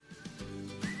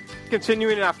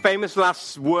continuing in our famous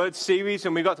last word series,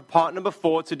 and we got to part number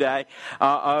 4 today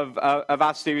of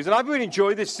our series. And I've really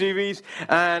enjoyed this series,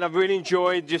 and I've really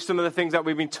enjoyed just some of the things that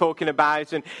we've been talking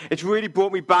about. And it's really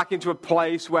brought me back into a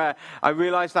place where I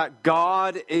realize that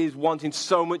God is wanting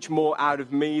so much more out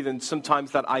of me than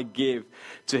sometimes that I give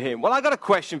to Him. Well, I got a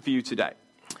question for you today.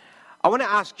 I want to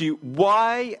ask you,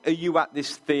 why are you at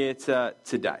this theater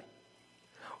today?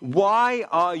 Why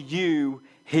are you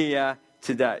here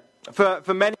today?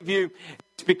 For many of you,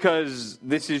 it's because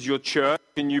this is your church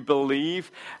and you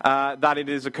believe that it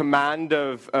is a command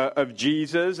of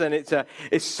Jesus, and it's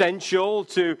essential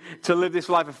to live this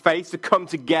life of faith, to come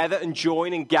together and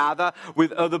join and gather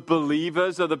with other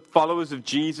believers, other followers of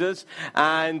Jesus,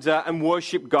 and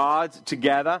worship God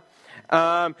together.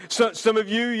 So some of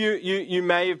you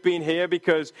may have been here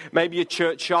because maybe you're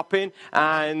church shopping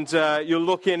and you're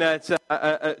looking at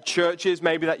churches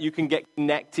maybe that you can get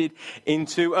connected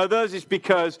into. Others, it's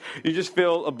because you just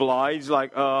feel obliged,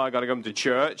 like, oh, I got to come to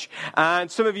church. And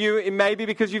some of you, it may be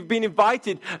because you've been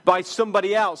invited by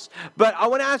somebody else. But I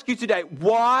want to ask you today,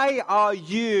 why are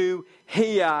you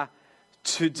here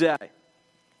today?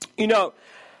 You know,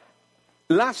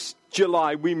 last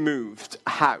July, we moved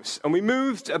house, and we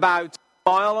moved about a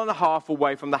mile and a half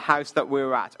away from the house that we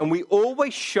were at, and we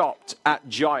always shopped at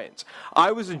Giant.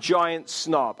 I was a Giant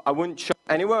snob. I wouldn't shop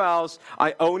anywhere else.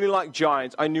 I only liked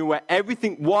Giant. I knew where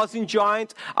everything was in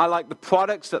Giant. I liked the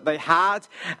products that they had,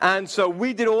 and so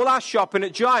we did all our shopping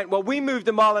at Giant. Well, we moved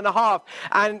a mile and a half,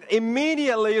 and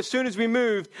immediately, as soon as we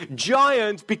moved,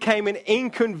 Giant became an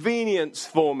inconvenience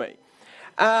for me.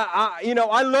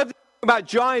 I love about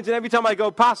Giants, and every time I go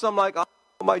past, I'm like, oh,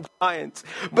 my Giants.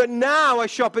 But now I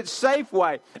shop at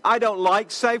Safeway. I don't like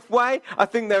Safeway. I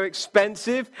think they're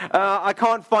expensive. I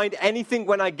can't find anything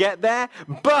when I get there,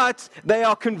 but they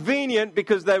are convenient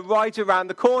because they're right around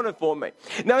the corner for me.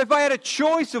 Now, if I had a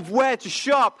choice of where to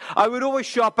shop, I would always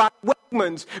shop at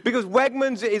Wegmans, because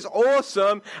Wegmans is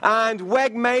awesome, and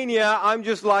Wegmania, I'm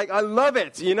just like, I love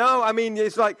it, you know? I mean,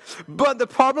 it's like, but the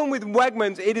problem with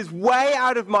Wegmans, it is way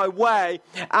out of my way,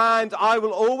 and I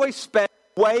will always spend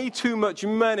way too much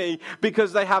money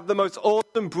because they have the most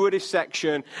awesome British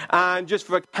section, and just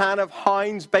for a can of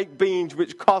Heinz baked beans,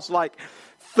 which costs like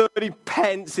 30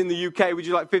 pence in the UK, which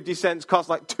is like 50 cents, costs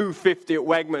like $2.50 at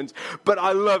Wegmans, but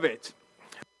I love it.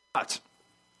 But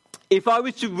if I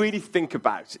was to really think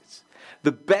about it,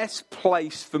 the best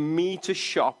place for me to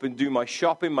shop and do my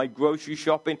shopping, my grocery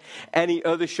shopping, any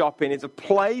other shopping, is a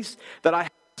place that I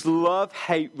have this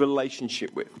love-hate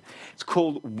relationship with. It's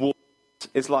called Walmart.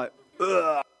 It's like,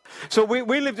 ugh. So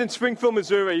we lived in Springfield,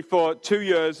 Missouri for 2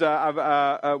 years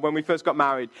when we first got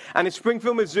married. And in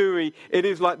Springfield, Missouri, it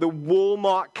is like the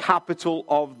Walmart capital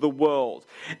of the world.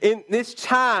 In this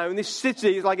town, this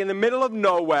city is like in the middle of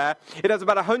nowhere. It has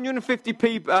about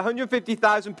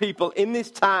 150,000 people in this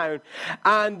town.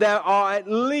 And there are at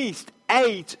least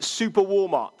 8 super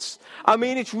Walmarts. I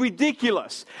mean, it's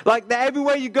ridiculous. Like,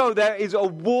 everywhere you go, there is a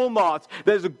Walmart.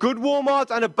 There's a good Walmart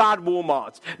and a bad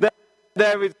Walmart.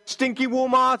 There is stinky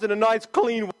Walmart and a nice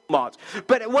clean Walmart.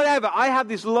 But whatever, I have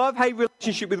this love-hate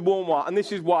relationship with Walmart, and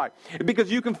this is why.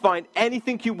 Because you can find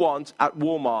anything you want at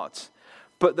Walmart,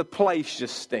 but the place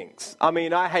just stinks. I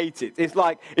mean, I hate it. It's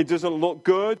like, it doesn't look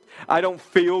good. I don't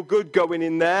feel good going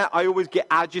in there. I always get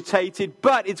agitated,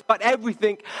 but it's got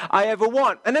everything I ever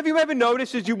want. And have you ever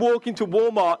noticed as you walk into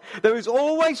Walmart, there is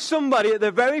always somebody at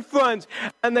the very front,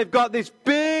 and they've got this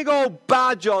big old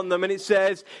badge on them, and it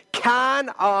says, "Can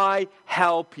I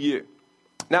help you?"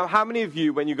 Now, how many of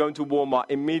you, when you go into Walmart,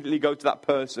 immediately go to that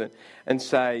person and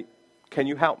say, "Can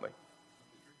you help me?"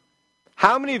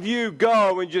 How many of you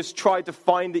go and just try to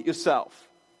find it yourself?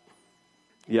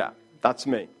 Yeah, that's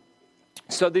me.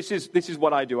 So this is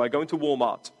what I do. I go into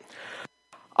Walmart.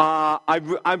 I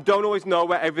don't always know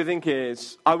where everything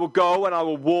is. I will go and I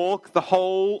will walk the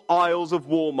whole aisles of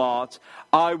Walmart.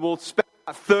 I will spend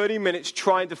 30 minutes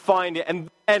trying to find it, and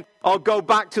then I'll go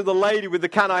back to the lady with the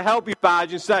 "Can I help you"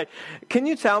 badge and say, "Can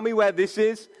you tell me where this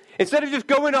is?" Instead of just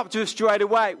going up to her straight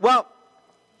away. Well,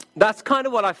 that's kind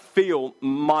of what I feel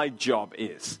my job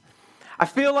is. I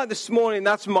feel like this morning,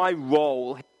 that's my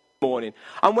role this morning.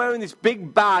 I'm wearing this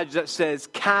big badge that says,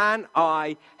 "Can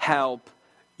I help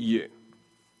you?"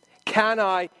 Can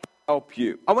I help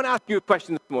you? I want to ask you a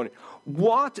question this morning.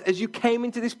 What, as you came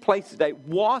into this place today,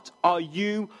 what are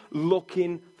you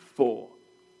looking for?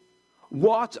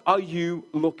 What are you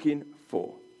looking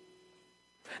for?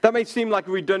 That may seem like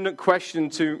a redundant question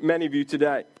to many of you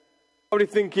today. Probably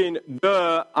thinking,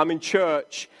 I'm in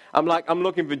church. I'm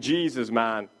looking for Jesus,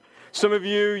 man. Some of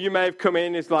you may have come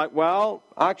in, it's like, well,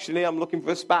 actually, I'm looking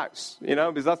for a spouse,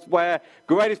 because that's where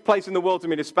greatest place in the world to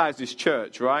meet a spouse is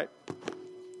church, right?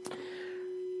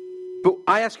 But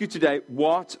I ask you today,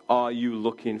 what are you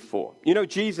looking for?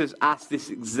 Jesus asked this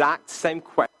exact same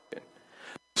question.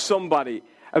 Somebody,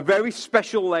 a very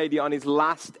special lady on his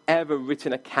last ever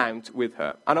written account with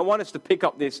her. And I want us to pick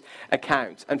up this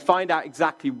account and find out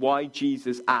exactly why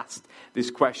Jesus asked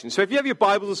this question. So if you have your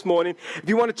Bible this morning, if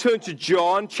you want to turn to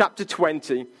John chapter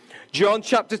 20, John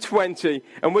chapter 20,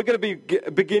 and we're going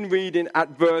to begin reading at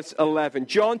verse 11.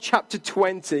 John chapter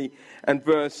 20 and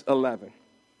verse 11.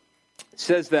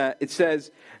 It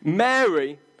says,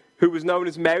 Mary, who was known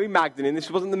as Mary Magdalene, this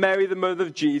wasn't the Mary, the mother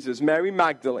of Jesus, Mary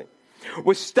Magdalene,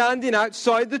 was standing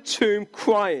outside the tomb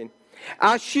crying.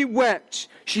 As she wept,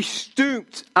 she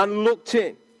stooped and looked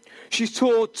in. She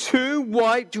saw two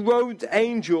white-robed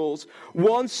angels,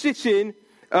 one sitting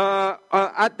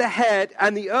at the head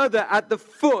and the other at the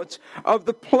foot of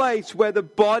the place where the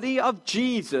body of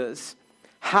Jesus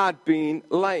had been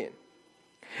laying.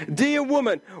 Dear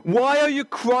woman, why are you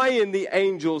crying? The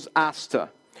angels asked her.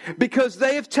 Because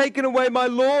they have taken away my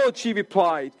Lord, she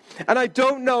replied, and I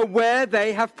don't know where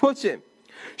they have put him.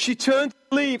 She turned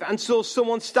to leave and saw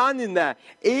someone standing there.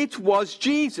 It was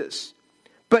Jesus,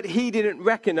 but she didn't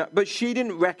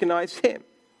recognize him.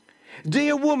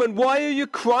 Dear woman, why are you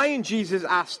crying? Jesus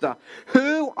asked her.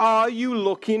 Who are you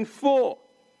looking for?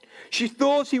 She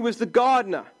thought he was the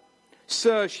gardener.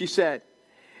 Sir, she said,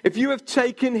 if you have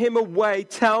taken him away,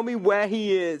 tell me where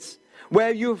he is,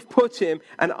 where you have put him,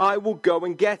 and I will go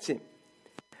and get him.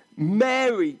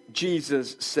 Mary,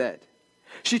 Jesus said.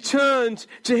 She turned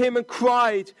to him and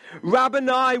cried,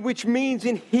 Rabboni, which means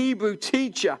in Hebrew,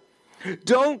 teacher.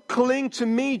 Don't cling to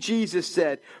me, Jesus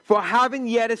said, for I haven't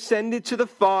yet ascended to the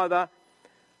Father,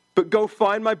 but go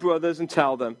find my brothers and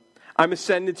tell them, I'm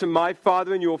ascended to my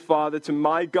Father and your Father, to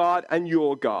my God and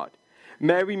your God.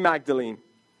 Mary Magdalene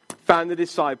found the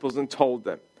disciples and told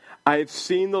them, I have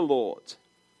seen the Lord.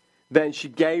 Then she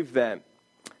gave them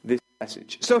this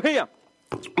message. So here,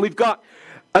 we've got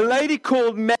a lady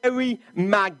called Mary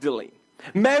Magdalene.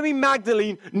 Mary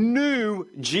Magdalene knew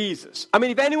Jesus. I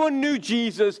mean, if anyone knew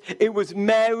Jesus, it was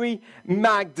Mary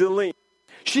Magdalene.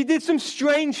 She did some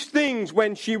strange things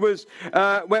when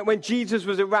when Jesus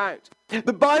was around.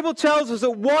 The Bible tells us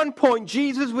at one point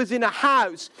Jesus was in a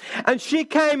house and she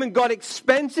came and got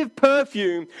expensive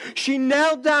perfume. She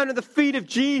knelt down at the feet of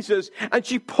Jesus and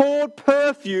she poured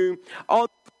perfume on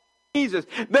Jesus.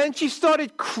 Then she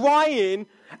started crying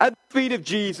at the feet of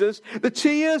Jesus. The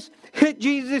tears hit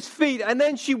Jesus' feet and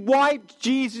then she wiped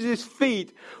Jesus'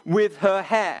 feet with her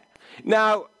hair.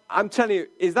 Now, I'm telling you,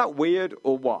 is that weird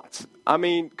or what? I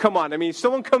mean, come on. I mean, if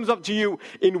someone comes up to you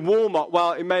in Walmart,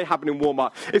 well, it may happen in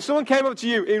Walmart. If someone came up to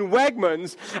you in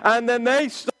Wegmans and then they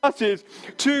started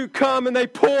to come and they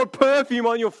poured perfume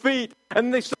on your feet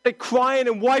and they started crying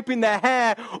and wiping their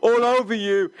hair all over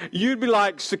you, you'd be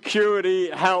like, security,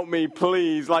 help me,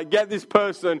 please. Like, get this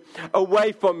person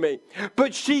away from me.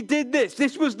 But she did this.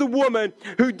 This was the woman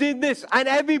who did this and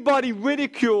everybody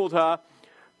ridiculed her.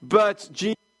 But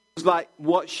Jesus was like,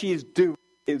 what she is doing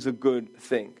is a good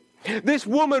thing. This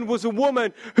woman was a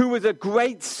woman who was a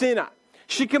great sinner.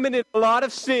 She committed a lot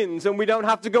of sins, and we don't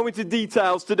have to go into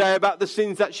details today about the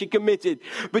sins that she committed.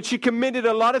 But she committed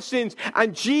a lot of sins,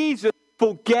 and Jesus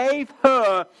forgave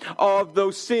her of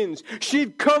those sins.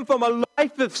 She'd come from a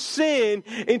life of sin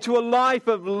into a life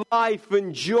of life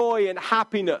and joy and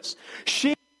happiness.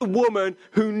 She was a woman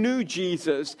who knew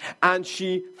Jesus, and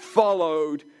she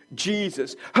followed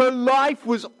Jesus. Her life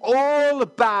was all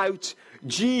about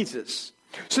Jesus.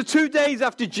 So 2 days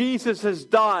after Jesus has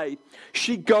died,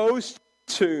 she goes to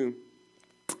the tomb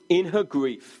in her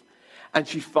grief and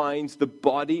she finds the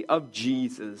body of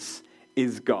Jesus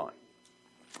is gone.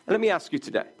 And let me ask you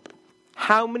today,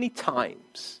 how many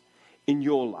times in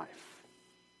your life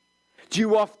do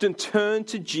you often turn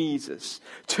to Jesus,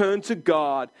 turn to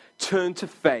God, turn to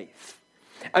faith,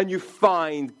 and you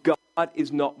find God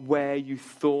is not where you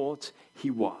thought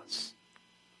he was?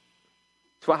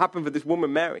 That's what happened for this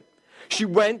woman, Mary. She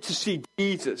went to see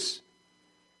Jesus,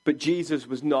 but Jesus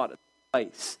was not at the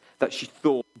place that she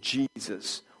thought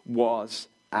Jesus was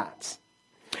at.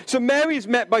 So Mary is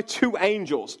met by two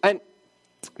angels, and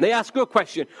they ask her a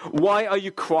question, why are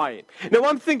you crying? Now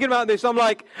I'm thinking about this, I'm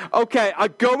like, okay, I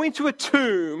go into a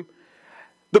tomb,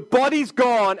 the body's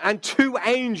gone, and two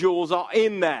angels are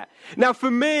in there. Now for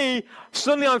me,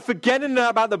 suddenly I'm forgetting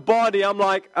about the body. I'm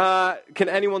like, can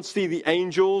anyone see the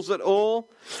angels at all?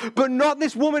 But not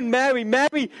this woman, Mary.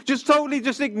 Mary just totally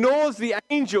ignores the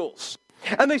angels.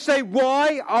 And they say,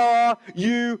 why are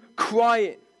you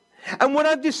crying? And what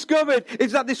I've discovered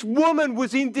is that this woman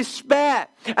was in despair.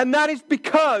 And that is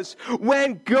because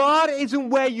when God isn't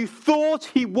where you thought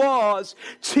he was,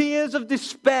 tears of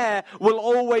despair will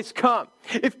always come.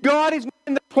 If God is not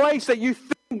in the place that you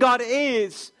think God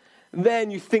is,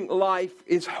 then you think life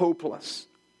is hopeless.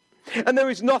 And there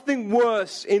is nothing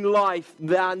worse in life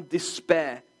than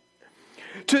despair.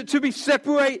 To be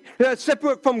separate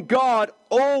from God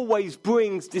always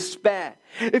brings despair.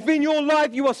 If in your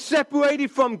life you are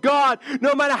separated from God,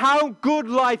 no matter how good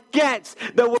life gets,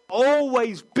 there will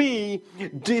always be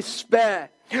despair.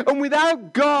 And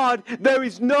without God, there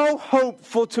is no hope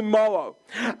for tomorrow.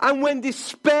 And when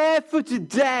despair for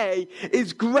today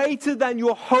is greater than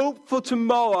your hope for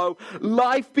tomorrow,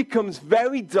 life becomes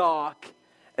very dark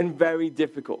and very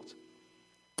difficult.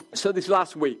 So this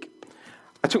last week,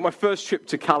 I took my first trip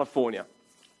to California.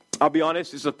 I'll be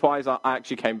honest, it's a surprise I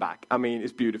actually came back. I mean,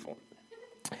 it's beautiful.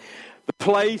 The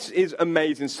place is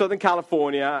amazing. Southern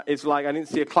California is like I didn't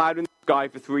see a cloud in the sky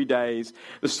for 3 days.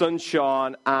 The sun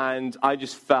shone, and I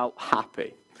just felt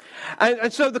happy.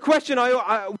 And so the question,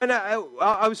 when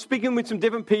I was speaking with some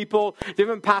different people,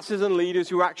 different pastors and leaders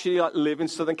who actually live in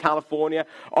Southern California,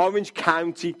 Orange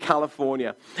County,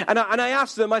 California. And I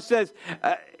asked them, I said,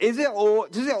 does it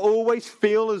always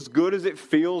feel as good as it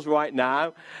feels right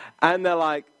now? And they're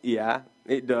like, yeah,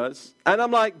 it does. And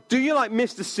I'm like, do you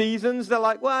miss the seasons? They're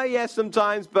like, well, yeah,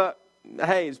 sometimes, but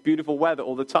hey, it's beautiful weather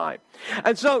all the time.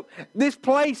 And so this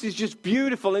place is just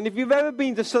beautiful. And if you've ever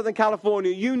been to Southern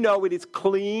California, you know it is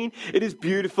clean. It is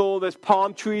beautiful. There's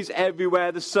palm trees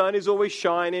everywhere. The sun is always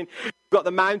shining. You've got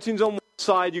the mountains on one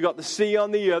side. You've got the sea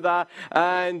on the other.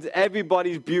 And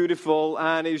everybody's beautiful.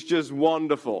 And it's just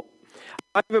wonderful.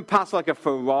 I even passed a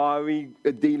Ferrari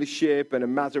dealership and a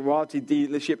Maserati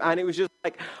dealership. And it was just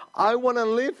like, I want to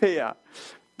live here.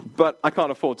 But I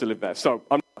can't afford to live there. So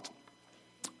I'm not.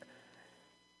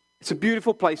 It's a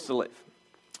beautiful place to live.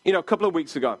 You know, a couple of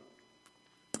weeks ago,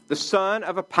 the son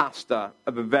of a pastor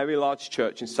of a very large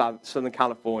church in Southern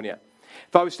California.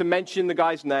 If I was to mention the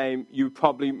guy's name,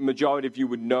 majority of you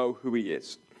would know who he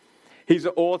is. He's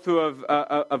the author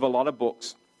of a lot of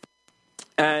books.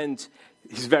 And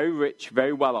he's very rich,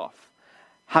 very well off.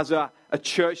 Has a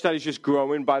church that is just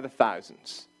growing by the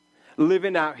thousands.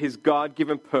 Living out his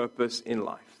God-given purpose in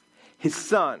life. His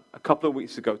son, a couple of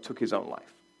weeks ago, took his own life.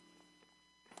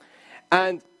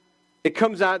 And it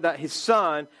comes out that his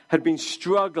son had been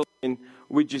struggling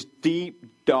with just deep,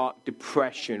 dark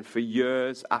depression for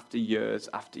years after years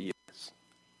after years.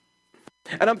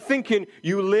 And I'm thinking,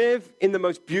 you live in the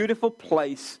most beautiful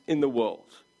place in the world.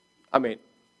 I mean,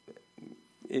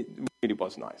 it really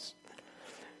was nice.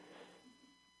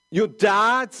 Your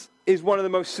dad is one of the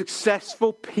most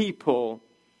successful people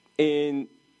in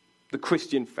the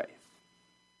Christian faith.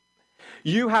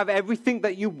 You have everything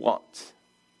that you want.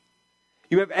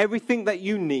 You have everything that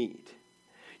you need.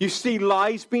 You see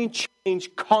lives being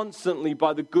changed constantly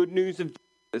by the good news of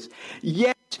Jesus.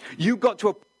 Yet, you got to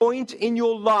a point in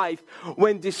your life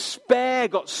when despair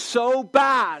got so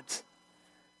bad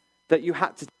that you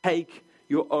had to take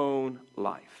your own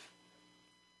life.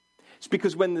 It's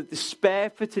because when the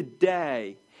despair for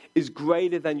today is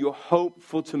greater than your hope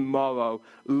for tomorrow,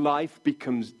 life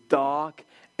becomes dark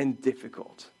and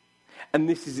difficult. And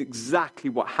this is exactly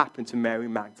what happened to Mary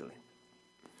Magdalene.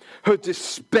 Her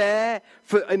despair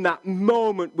in that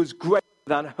moment was greater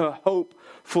than her hope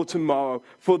for tomorrow.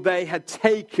 For they had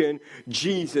taken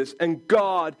Jesus, and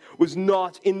God was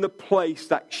not in the place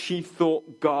that she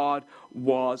thought God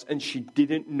was, and she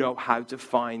didn't know how to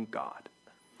find God.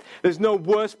 There's no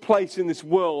worse place in this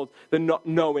world than not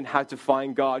knowing how to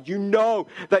find God. You know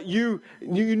that you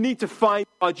need to find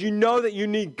God. You know that you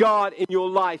need God in your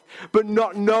life. But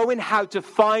not knowing how to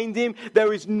find Him,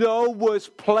 there is no worse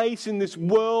place in this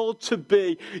world to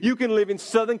be. You can live in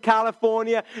Southern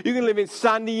California. You can live in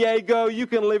San Diego. You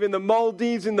can live in the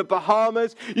Maldives, in the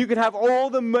Bahamas. You can have all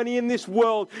the money in this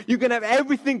world. You can have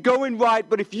everything going right.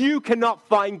 But if you cannot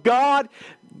find God,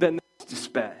 then that's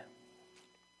despair.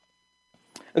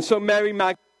 And so Mary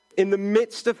Magdalene, in the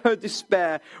midst of her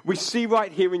despair, we see right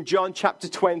here in John chapter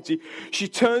 20, she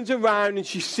turns around and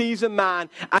she sees a man,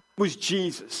 and it was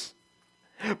Jesus.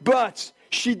 But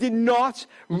she did not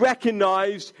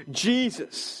recognize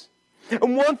Jesus.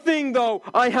 And one thing, though,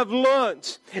 I have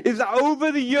learned is that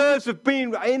over the years of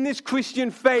being in this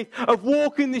Christian faith, of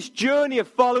walking this journey of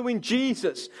following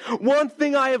Jesus, one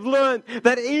thing I have learned,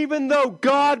 that even though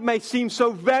God may seem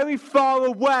so very far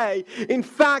away, in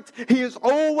fact, He is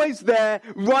always there,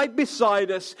 right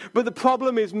beside us. But the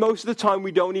problem is, most of the time,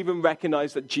 we don't even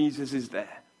recognize that Jesus is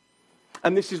there.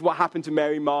 And this is what happened to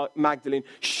Mary Magdalene.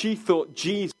 She thought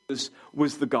Jesus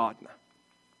was the gardener.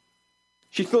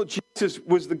 She thought Jesus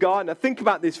was the gardener. Think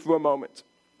about this for a moment.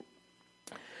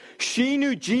 She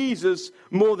knew Jesus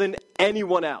more than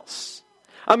anyone else.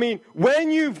 I mean, when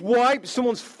you've wiped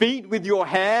someone's feet with your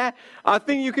hair, I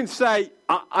think you can say,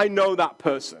 I know that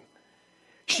person.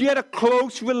 She had a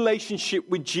close relationship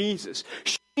with Jesus.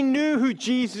 She knew who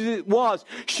Jesus was.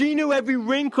 She knew every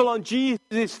wrinkle on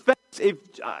Jesus' face.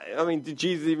 Did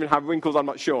Jesus even have wrinkles? I'm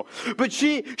not sure. But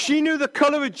she knew the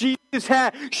color of Jesus'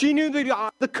 hair. She knew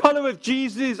the color of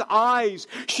Jesus' eyes.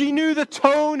 She knew the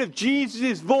tone of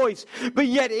Jesus' voice. But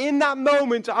yet in that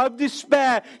moment of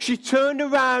despair, she turned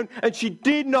around and she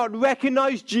did not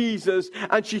recognize Jesus,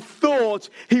 and she thought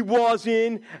he was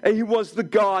the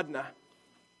gardener.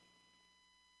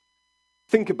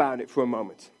 Think about it for a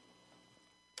moment.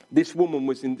 This woman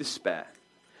was in despair.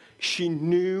 She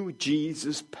knew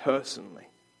Jesus personally,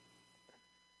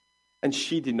 and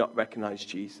she did not recognize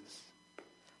Jesus.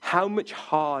 How much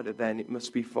harder then it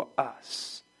must be for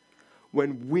us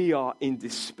when we are in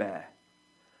despair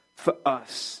for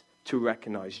us to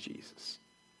recognize Jesus.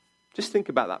 Just think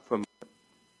about that for a moment.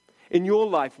 In your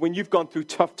life, when you've gone through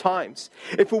tough times,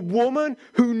 if a woman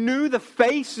who knew the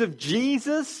face of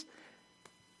Jesus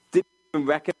didn't even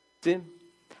recognize him,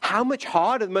 how much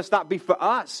harder must that be for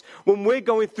us when we're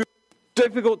going through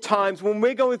difficult times, when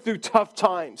we're going through tough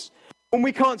times, when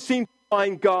we can't seem to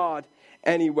find God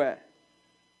anywhere?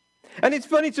 And it's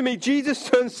funny to me, Jesus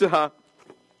turns to her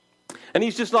and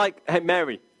he's just like, hey,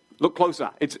 Mary, look closer.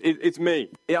 It's me.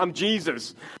 I'm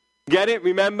Jesus. Get it?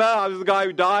 Remember, I was the guy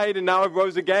who died and now I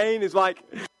rose again. It's like,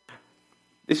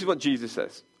 this is what Jesus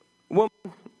says. Woman,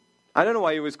 I don't know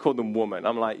why he was called a woman.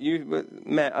 I'm like,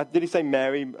 did he say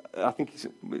Mary? I think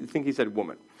he said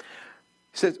woman.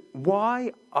 He says,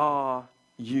 why are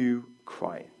you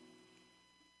crying?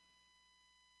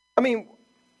 I mean,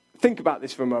 think about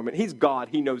this for a moment. He's God.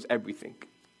 He knows everything.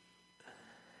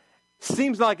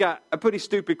 Seems like a pretty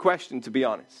stupid question, to be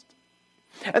honest.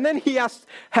 And then he asks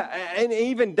an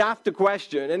even dafter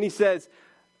question, and he says,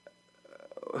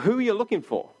 who are you looking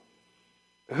for?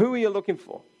 Who are you looking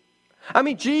for? I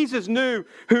mean, Jesus knew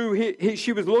who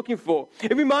she was looking for.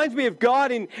 It reminds me of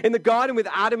God in the garden with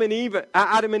Adam and Eve.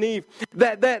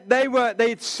 That they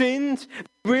had sinned,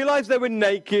 realized they were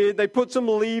naked. They put some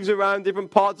leaves around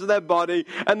different parts of their body,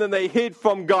 and then they hid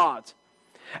from God.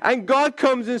 And God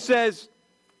comes and says,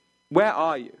 "Where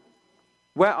are you?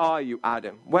 Where are you,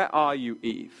 Adam? Where are you,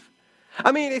 Eve?"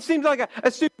 I mean, it seems like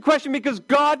a stupid question because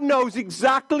God knows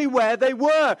exactly where they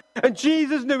were. And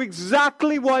Jesus knew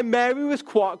exactly why Mary was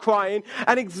crying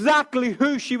and exactly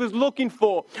who she was looking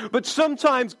for. But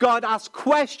sometimes God asks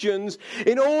questions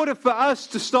in order for us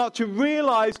to start to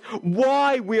realize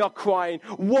why we are crying,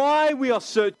 why we are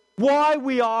searching, why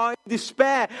we are in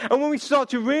despair. And when we start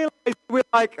to realize, we're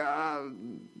like,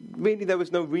 really, there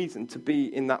was no reason to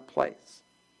be in that place.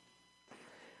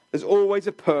 There's always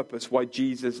a purpose why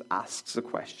Jesus asks a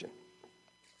question.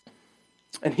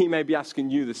 And he may be asking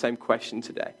you the same question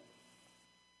today.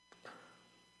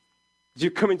 As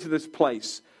you come into this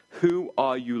place, who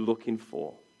are you looking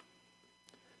for?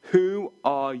 Who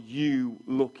are you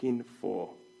looking for?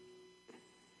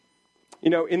 You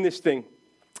know, in this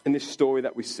story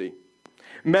that we see,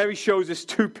 Mary shows us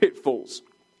two pitfalls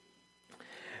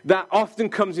that often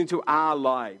comes into our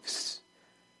lives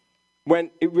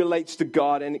when it relates to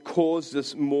God, and it causes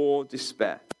us more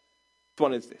despair.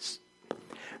 One is this.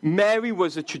 Mary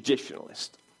was a traditionalist.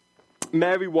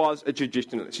 Mary was a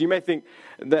traditionalist. You may think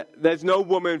that there's no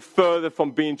woman further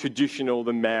from being traditional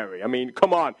than Mary. I mean,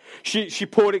 come on. She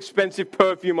poured expensive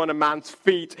perfume on a man's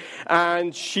feet,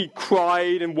 and she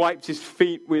cried and wiped his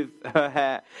feet with her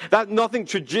hair. There's nothing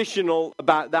traditional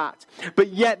about that. But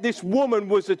yet this woman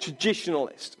was a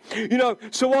traditionalist. You know,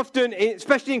 so often,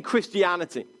 especially in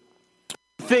Christianity,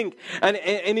 and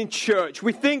in church,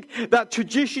 we think that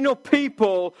traditional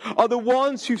people are the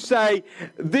ones who say,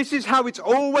 this is how it's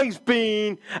always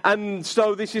been, and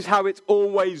so this is how it's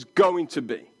always going to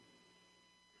be.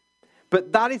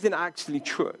 But that isn't actually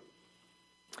true.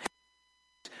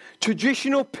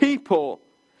 Traditional people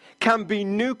can be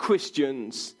new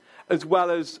Christians as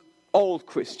well as old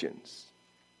Christians.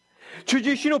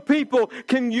 Traditional people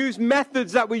can use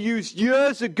methods that were used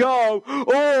years ago,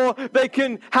 or they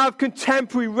can have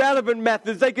contemporary relevant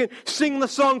methods. They can sing the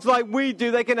songs like we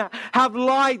do. They can have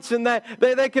lights, and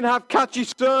they can have catchy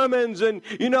sermons and,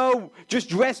 just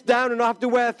dress down and not have to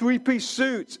wear a three-piece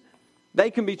suit. They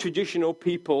can be traditional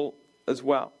people as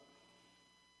well.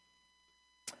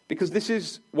 Because this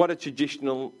is what a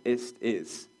traditionalist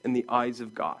is in the eyes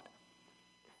of God.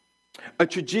 A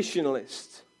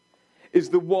traditionalist is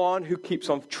the one who keeps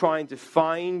on trying to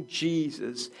find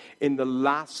Jesus in the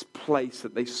last place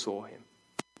that they saw him.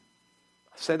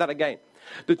 Say that again.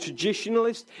 The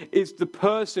traditionalist is the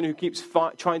person who keeps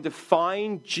trying to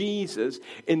find Jesus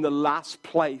in the last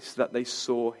place that they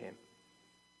saw him.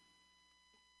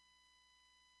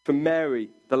 For Mary,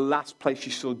 the last place she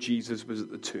saw Jesus was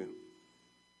at the tomb.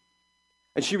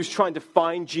 And she was trying to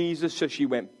find Jesus, so she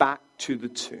went back to the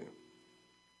tomb.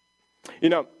 You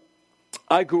know,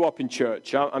 I grew up in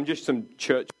church. I'm just some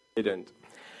church kid, and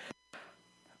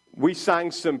we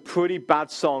sang some pretty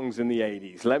bad songs in the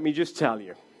 80s, let me just tell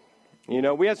you. You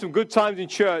know, we had some good times in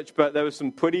church, but there were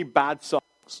some pretty bad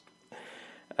songs.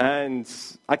 And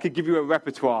I could give you a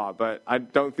repertoire, but I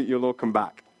don't think you'll all come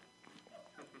back.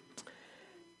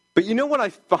 But you know what I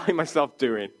find myself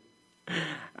doing?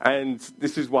 And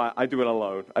this is why I do it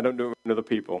alone. I don't do it with other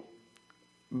people.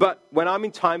 But when I'm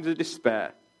in times of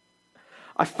despair,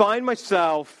 I find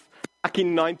myself back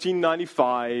in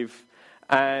 1995,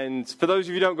 and for those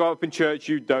of you who don't grow up in church,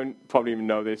 you don't probably even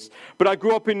know this, but I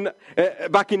grew up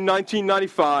back in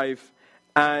 1995,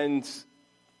 and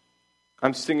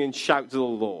I'm singing Shout to the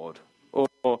Lord, or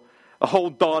a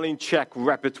whole Darling Check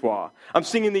repertoire. I'm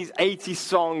singing these 80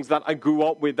 songs that I grew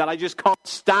up with that I just can't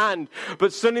stand,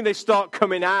 but suddenly they start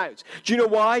coming out. Do you know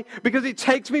why? Because it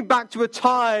takes me back to a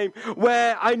time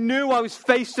where I knew I was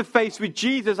face to face with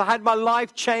Jesus. I had my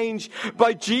life changed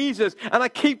by Jesus, and I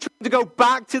keep trying to go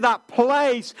back to that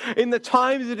place in the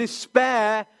times of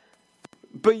despair,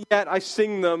 but yet I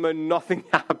sing them and nothing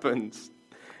happens.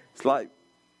 It's like,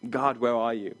 God, where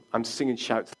are you? I'm singing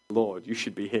Shout to the Lord. You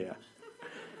should be here.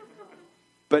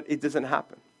 But it doesn't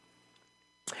happen.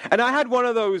 And I had one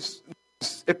of those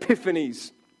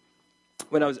epiphanies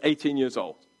when I was 18 years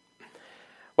old.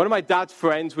 One of my dad's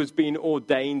friends was being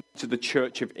ordained to the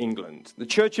Church of England. The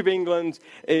Church of England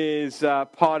is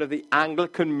part of the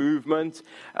Anglican movement.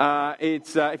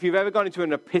 If you've ever gone into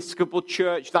an Episcopal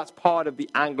church, that's part of the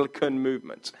Anglican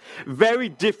movement. Very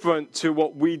different to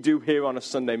what we do here on a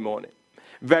Sunday morning.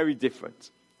 Very different.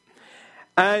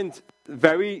 And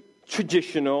very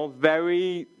traditional,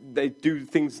 they do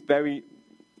things very,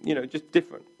 just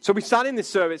different. So we sat in this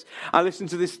service. I listened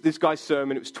to this guy's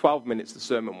sermon. It was 12 minutes, the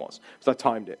sermon was. So I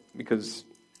timed it because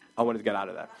I wanted to get out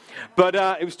of there. But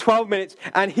it was 12 minutes,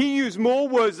 and he used more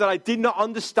words that I did not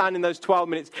understand in those 12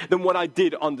 minutes than what I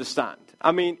did understand.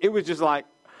 I mean, it was just like,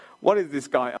 what is this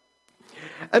guy?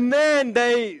 And then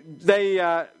they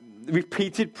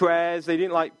repeated prayers. They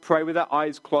didn't pray with their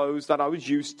eyes closed that I was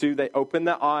used to. They opened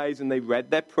their eyes and they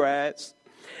read their prayers.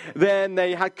 Then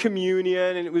they had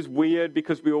communion, and it was weird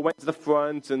because we all went to the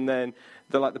front, and then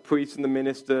the priest and the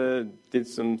minister did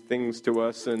some things to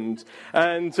us, and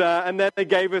then they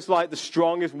gave us the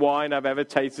strongest wine I've ever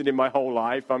tasted in my whole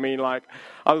life. I mean, I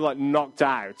was knocked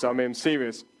out. I mean, I'm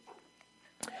serious.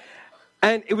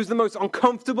 And it was the most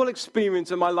uncomfortable experience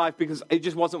of my life because it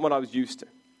just wasn't what I was used to.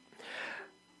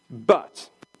 But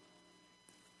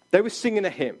they were singing a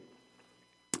hymn.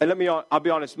 And I'll be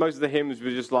honest, most of the hymns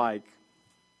were just I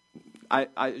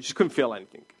just couldn't feel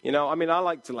anything. I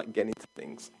like to get into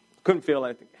things. Couldn't feel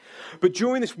anything. But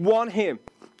during this one hymn,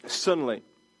 suddenly,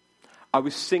 I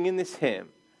was singing this hymn,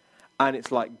 and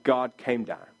it's like God came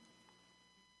down.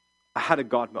 I had a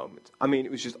God moment. I mean,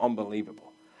 it was just unbelievable.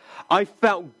 I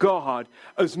felt God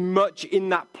as much in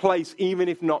that place, even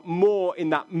if not more in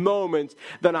that moment,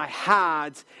 than I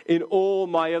had in all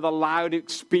my other loud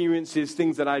experiences,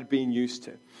 things that I'd been used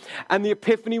to. And the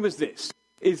epiphany was this,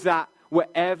 is that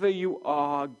wherever you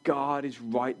are, God is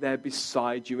right there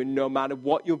beside you. And no matter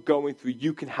what you're going through,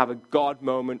 you can have a God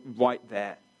moment right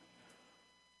there.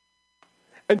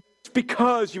 Just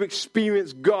because you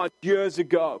experienced God years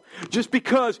ago, just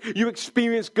because you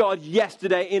experienced God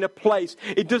yesterday in a place,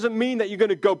 it doesn't mean that you're going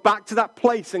to go back to that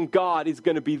place and God is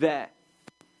going to be there.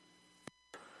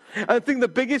 And I think the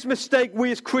biggest mistake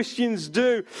we as Christians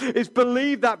do is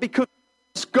believe that because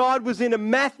God was in a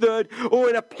method or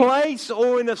in a place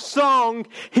or in a song,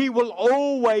 he will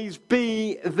always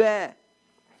be there.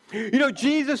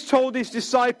 Jesus told his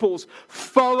disciples,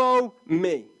 follow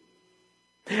me.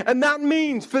 And that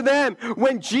means for them,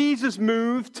 when Jesus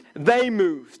moved, they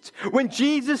moved. When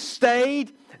Jesus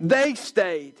stayed, they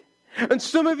stayed. And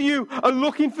some of you are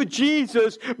looking for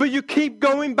Jesus, but you keep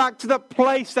going back to the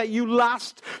place that you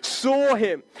last saw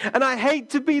him. And I hate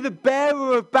to be the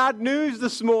bearer of bad news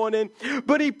this morning,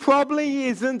 but he probably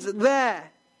isn't there.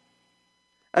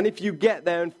 And if you get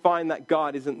there and find that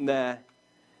God isn't there,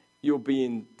 you'll be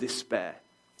in despair,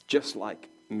 just like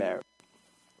Mary.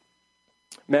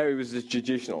 Mary was a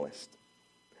traditionalist.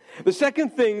 The second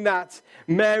thing that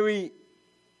Mary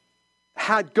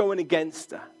had going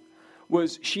against her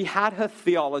was she had her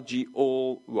theology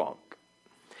all wrong.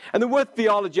 And the word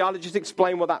theology, I'll just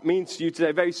explain what that means to you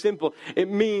today. Very simple. It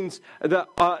means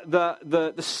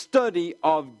the study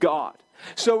of God.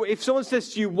 So if someone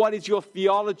says to you, what is your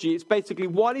theology? It's basically,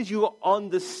 what is your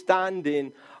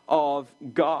understanding of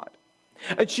God?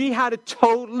 And she had a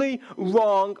totally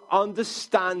wrong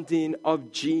understanding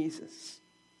of Jesus.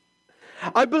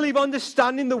 I believe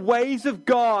understanding the ways of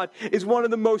God is one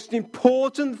of the most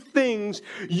important things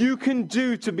you can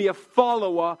do to be a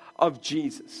follower of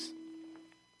Jesus.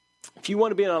 If you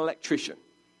want to be an electrician,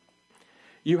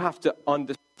 you have to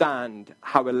understand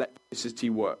how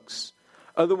electricity works.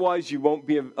 Otherwise, you won't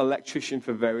be an electrician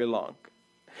for very long.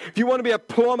 If you want to be a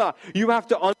plumber, you have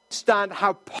to understand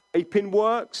how piping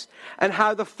works and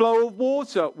how the flow of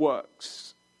water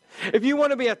works. If you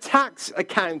want to be a tax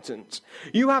accountant,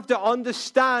 you have to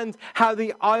understand how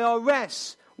the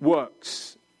IRS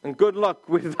works. And good luck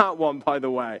with that one, by the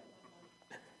way.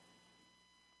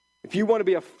 If you want to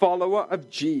be a follower of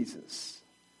Jesus,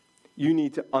 you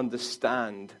need to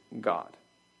understand God.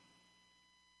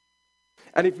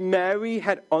 And if Mary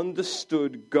had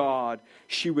understood God,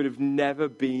 she would have never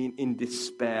been in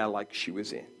despair like she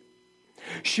was in.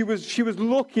 She was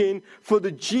looking for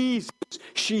the Jesus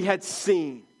she had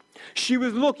seen. She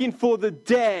was looking for the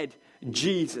dead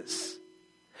Jesus.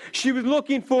 She was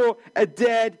looking for a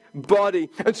dead body.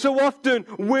 And so often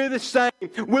we're the same.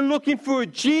 We're looking for a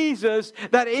Jesus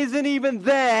that isn't even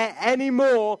there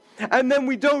anymore. And then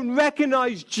we don't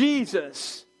recognize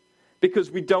Jesus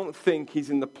because we don't think he's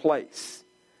in the place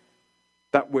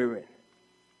that we're in.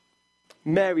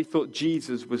 Mary thought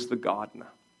Jesus was the gardener.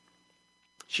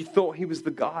 She thought he was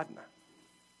the gardener.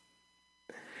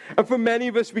 And for many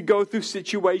of us, we go through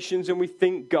situations and we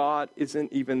think God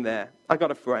isn't even there. I got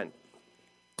a friend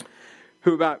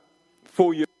who about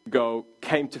 4 years ago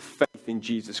came to faith in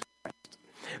Jesus Christ.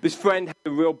 This friend had a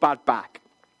real bad back.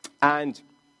 And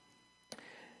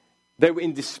they were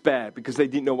in despair because they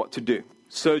didn't know what to do.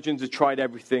 Surgeons had tried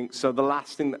everything. So the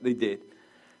last thing that they did,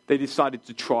 they decided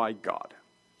to try God.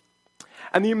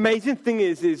 And the amazing thing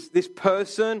is this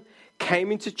person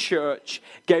came into church,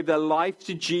 gave their life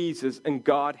to Jesus, and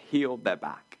God healed their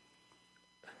back.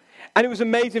 And it was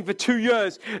amazing for 3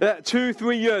 years.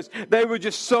 They were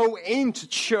just so into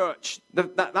church,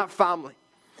 that family.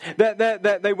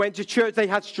 They went to church. They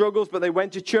had struggles, but they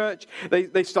went to church.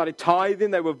 They started tithing.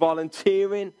 They were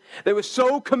volunteering. They were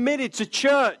so committed to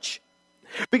church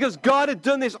because God had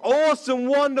done this awesome,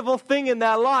 wonderful thing in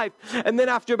their life. And then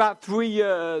after about 3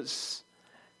 years,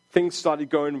 things started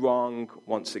going wrong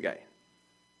once again.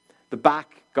 The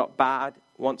back got bad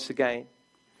once again.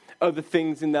 Other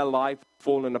things in their life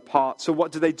fallen apart. So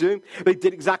what did? They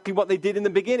did exactly what they did in the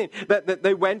beginning.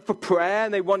 They went for prayer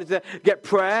and they wanted to get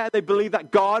prayer. They believed that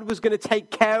God was going to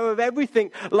take care of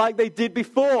everything like they did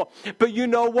before. But you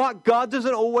know what? God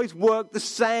doesn't always work the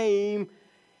same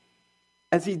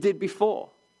as he did before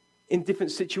in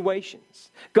different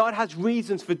situations. God has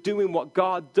reasons for doing what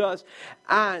God does.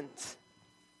 And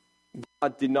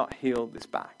God did not heal this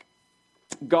back.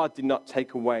 God did not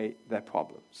take away their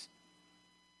problems.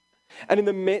 And in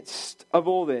the midst of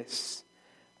all this,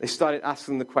 they started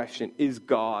asking the question, is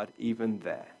God even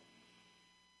there?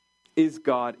 Is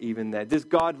God even there? Does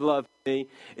God love me?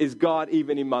 Is God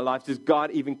even in my life? Does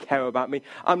God even care about me?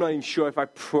 I'm not even sure if I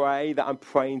pray that I'm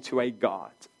praying to a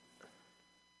God.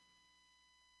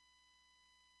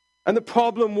 And the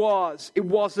problem was, it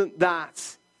wasn't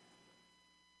that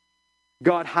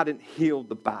God hadn't healed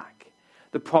the back.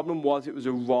 The problem was it was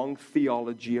a wrong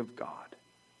theology of God.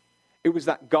 It was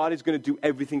that God is going to do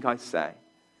everything I say,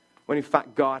 when in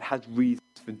fact God has reasons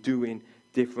for doing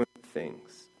different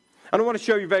things. And I want to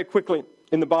show you very quickly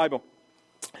in the Bible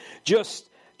just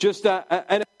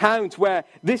an account where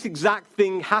this exact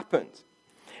thing happened.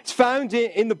 It's found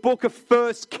in the book of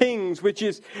 1 Kings, which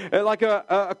is like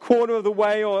a quarter of the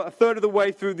way or a third of the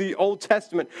way through the Old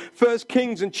Testament. 1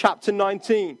 Kings in chapter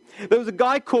 19. There was a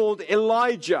guy called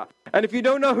Elijah. And if you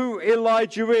don't know who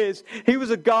Elijah is, he was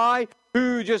a guy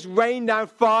who just rained down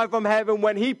fire from heaven.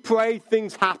 When he prayed,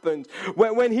 things happened.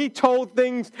 When he told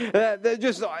things,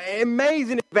 just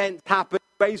amazing events happened.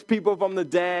 Raised people from the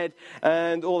dead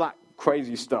and all that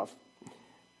crazy stuff.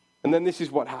 And then this is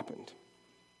what happened.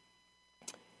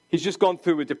 He's just gone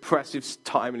through a depressive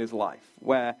time in his life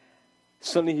where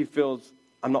suddenly he feels,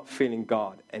 I'm not feeling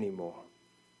God anymore.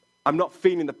 I'm not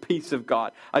feeling the peace of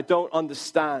God. I don't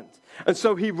understand. And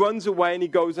so he runs away and he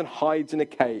goes and hides in a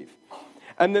cave.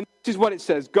 And then this is what it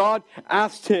says. God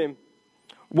asked him,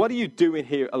 what are you doing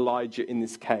here, Elijah, in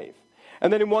this cave?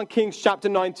 And then in 1 Kings chapter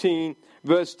 19,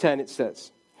 verse 10, it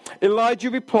says, Elijah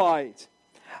replied,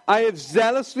 I have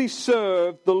zealously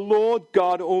served the Lord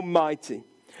God Almighty.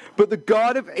 But the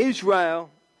God of Israel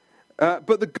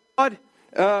But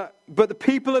the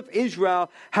people of Israel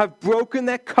have broken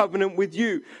their covenant with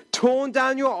you, torn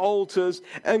down your altars,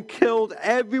 and killed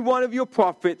every one of your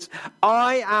prophets.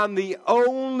 I am the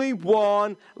only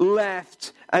one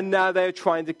left, and now they're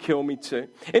trying to kill me too.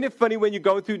 Isn't it funny when you're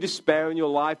going through despair in your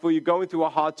life, or you're going through a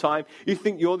hard time, you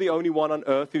think you're the only one on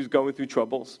earth who's going through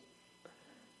troubles?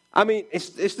 I mean,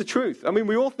 it's the truth. I mean,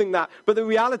 we all think that. But the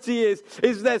reality is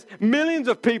there's millions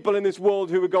of people in this world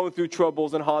who are going through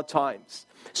troubles and hard times.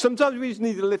 Sometimes we just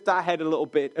need to lift our head a little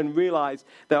bit and realize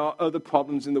there are other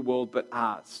problems in the world but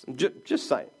ours. Just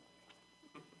saying.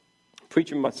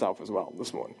 Preaching myself as well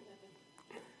this morning.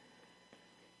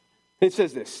 It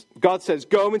says this. God says,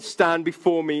 "Go and stand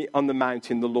before me on the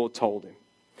mountain," the Lord told him.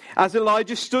 As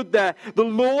Elijah stood there, the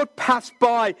Lord passed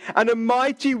by, and a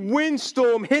mighty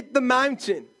windstorm hit the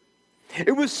mountain.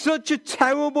 It was such a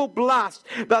terrible blast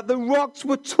that the rocks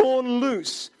were torn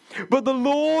loose, but the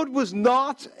Lord was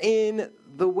not in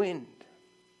the wind.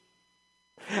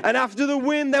 And after the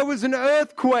wind there was an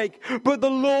earthquake, but the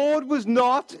Lord was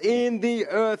not in the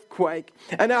earthquake.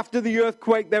 And after the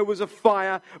earthquake there was a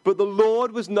fire, but the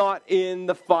Lord was not in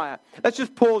the fire. Let's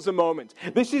just pause a moment.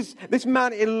 This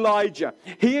man Elijah,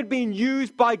 he had been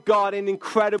used by God in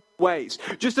incredible ways.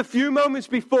 Just a few moments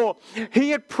before, he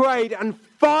had prayed and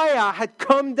fire had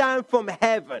come down from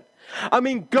heaven. I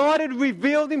mean, God had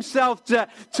revealed himself to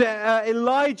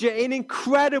Elijah in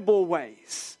incredible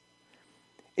ways.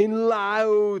 In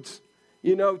loud,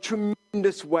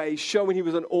 tremendous ways, showing he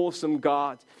was an awesome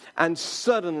God. And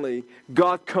suddenly,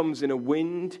 God comes in a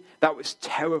wind that was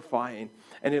terrifying.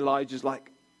 And Elijah's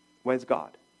like, where's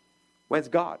God? Where's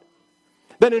God?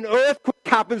 Then an earthquake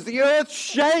happens, the earth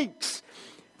shakes.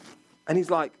 And he's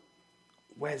like,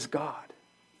 where's God?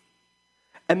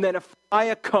 And then a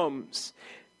fire comes,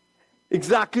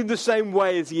 exactly the same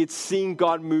way as he had seen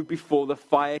God move before. The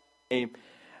fire came,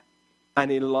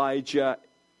 and Elijah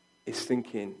is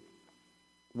thinking,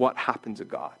 what happened to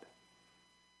God?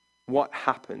 What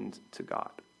happened to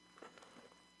God?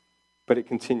 But it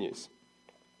continues.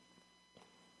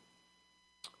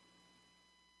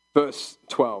 Verse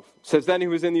 12 says, "Then he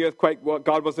was in the earthquake." Well,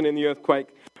 God wasn't in the earthquake,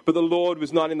 but the Lord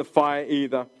was not in the fire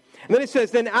either. And then it says,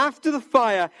 "Then after the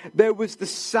fire, there was the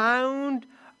sound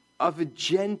of a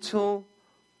gentle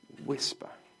whisper.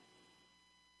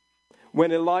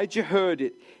 When Elijah heard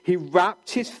it, he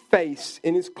wrapped his face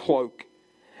in his cloak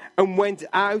and went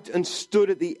out and stood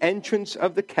at the entrance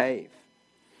of the cave.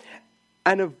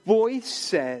 And a voice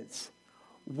says,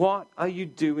 'What are you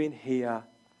doing here,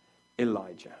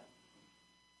 Elijah?'"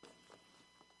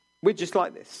 We're just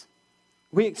like this.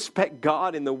 We expect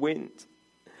God in the wind.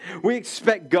 We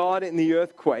expect God in the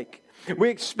earthquake. We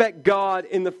expect God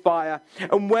in the fire.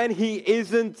 And when he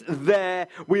isn't there,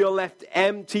 we are left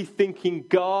empty thinking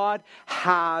God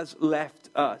has left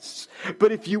us.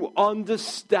 But if you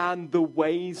understand the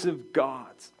ways of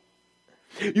God,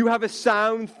 you have a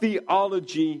sound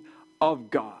theology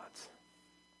of God.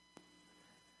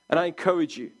 And I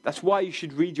encourage you, that's why you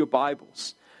should read your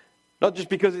Bibles. Not just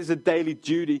because it's a daily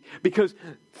duty, because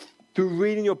through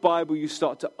reading your Bible, you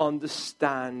start to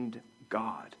understand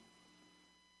God.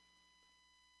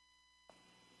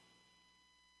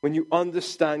 When you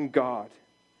understand God,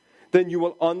 then you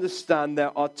will understand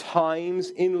there are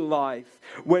times in life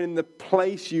when in the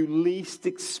place you least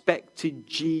expected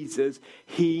Jesus,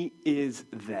 he is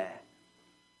there.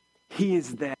 He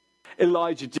is there.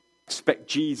 Elijah didn't expect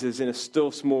Jesus in a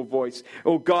still small voice,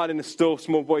 or God in a still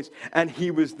small voice, and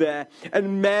he was there.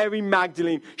 And Mary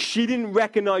Magdalene, she didn't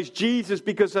recognize Jesus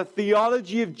because her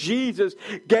theology of Jesus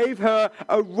gave her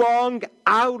a wrong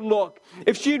outlook.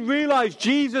 If she had realized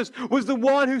Jesus was the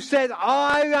one who said,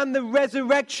 "I am the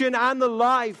resurrection and the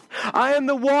life. I am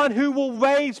the one who will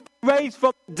raise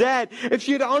from the dead." If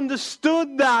she had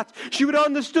understood that, she would have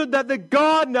understood that the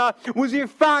gardener was in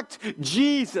fact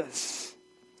Jesus.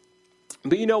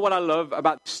 But you know what I love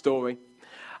about this story?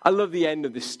 I love the end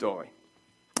of this story.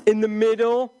 In the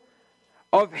middle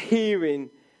of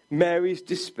hearing Mary's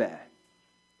despair,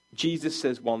 Jesus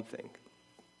says one thing.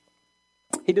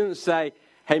 He doesn't say,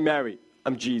 "Hey Mary,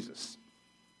 I'm Jesus.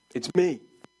 It's me,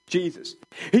 Jesus."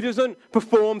 He doesn't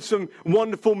perform some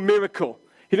wonderful miracle.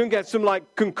 He doesn't get some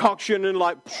concoction and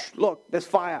 "Look, there's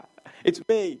fire. It's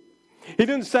me." He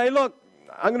doesn't say, "Look,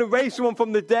 I'm going to raise someone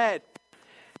from the dead."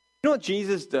 You know what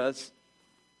Jesus does?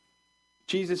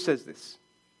 Jesus says this,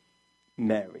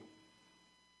 "Mary."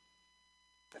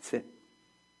 That's it.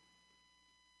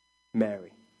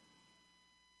 Mary.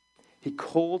 He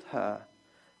called her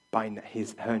by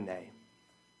her name.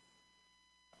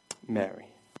 Mary.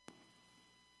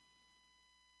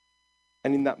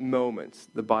 And in that moment,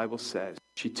 the Bible says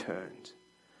she turned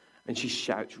and she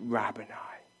shouts, Rabboni,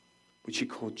 which she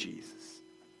called Jesus.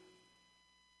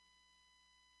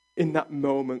 In that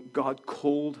moment, God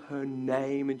called her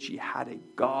name and she had a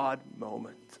God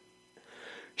moment.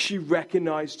 She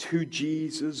recognized who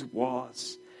Jesus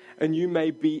was. And you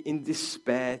may be in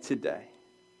despair today.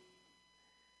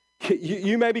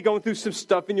 You may be going through some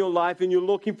stuff in your life and you're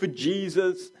looking for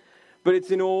Jesus, but it's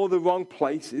in all the wrong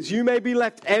places. You may be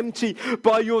left empty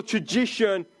by your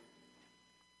tradition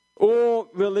or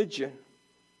religion.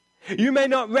 You may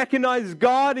not recognize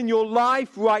God in your life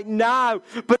right now,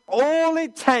 but all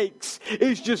it takes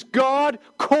is just God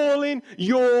calling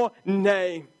your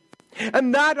name.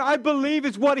 And that, I believe,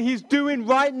 is what he's doing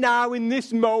right now in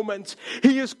this moment.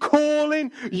 He is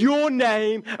calling your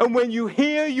name, and when you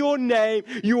hear your name,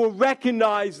 you will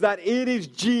recognize that it is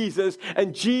Jesus,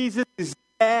 and Jesus is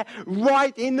there,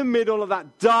 right in the middle of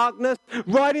that darkness,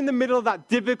 right in the middle of that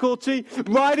difficulty,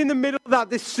 right in the middle of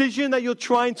that decision that you're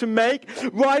trying to make,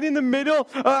 right in the middle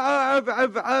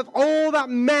of all that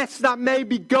mess that may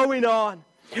be going on.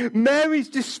 Mary's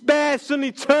despair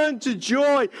suddenly turned to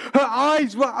joy. Her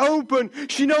eyes were open.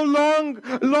 She no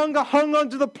longer hung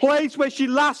on to the place where she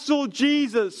last saw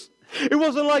Jesus. It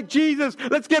wasn't like, Jesus,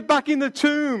 let's get back in the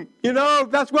tomb.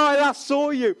 That's where I last saw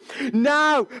you.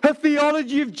 Now, her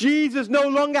theology of Jesus no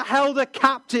longer held her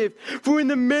captive. For in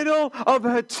the middle of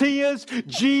her tears,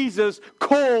 Jesus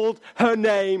called her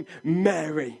name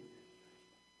Mary.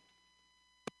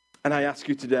 And I ask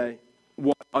you today,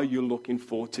 what are you looking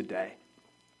for today?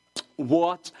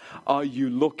 What are you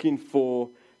looking for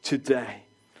today?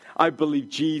 I believe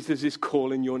Jesus is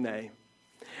calling your name.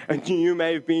 And you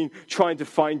may have been trying to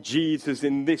find Jesus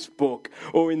in this book,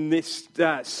 or in this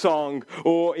song,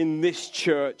 or in this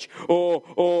church,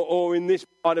 or in this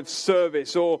part of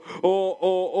service, or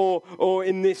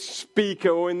in this speaker,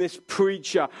 or in this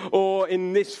preacher, or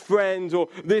in this friend, or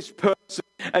this person.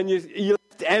 And you're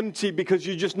left empty because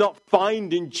you're just not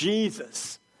finding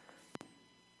Jesus.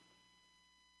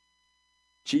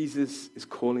 Jesus is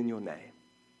calling your name.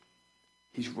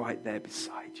 He's right there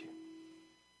beside you.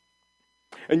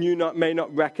 And you may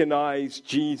not recognize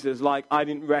Jesus like I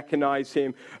didn't recognize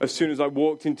him as soon as I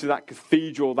walked into that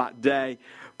cathedral that day.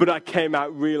 But I came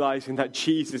out realizing that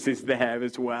Jesus is there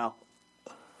as well.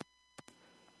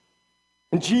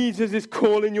 And Jesus is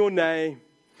calling your name.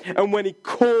 And when he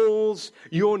calls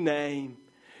your name,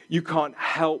 you can't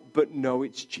help but know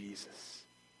it's Jesus.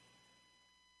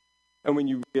 And when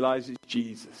you realize it's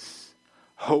Jesus,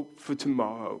 hope for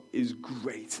tomorrow is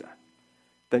greater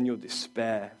than your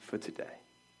despair for today.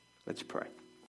 Let's pray.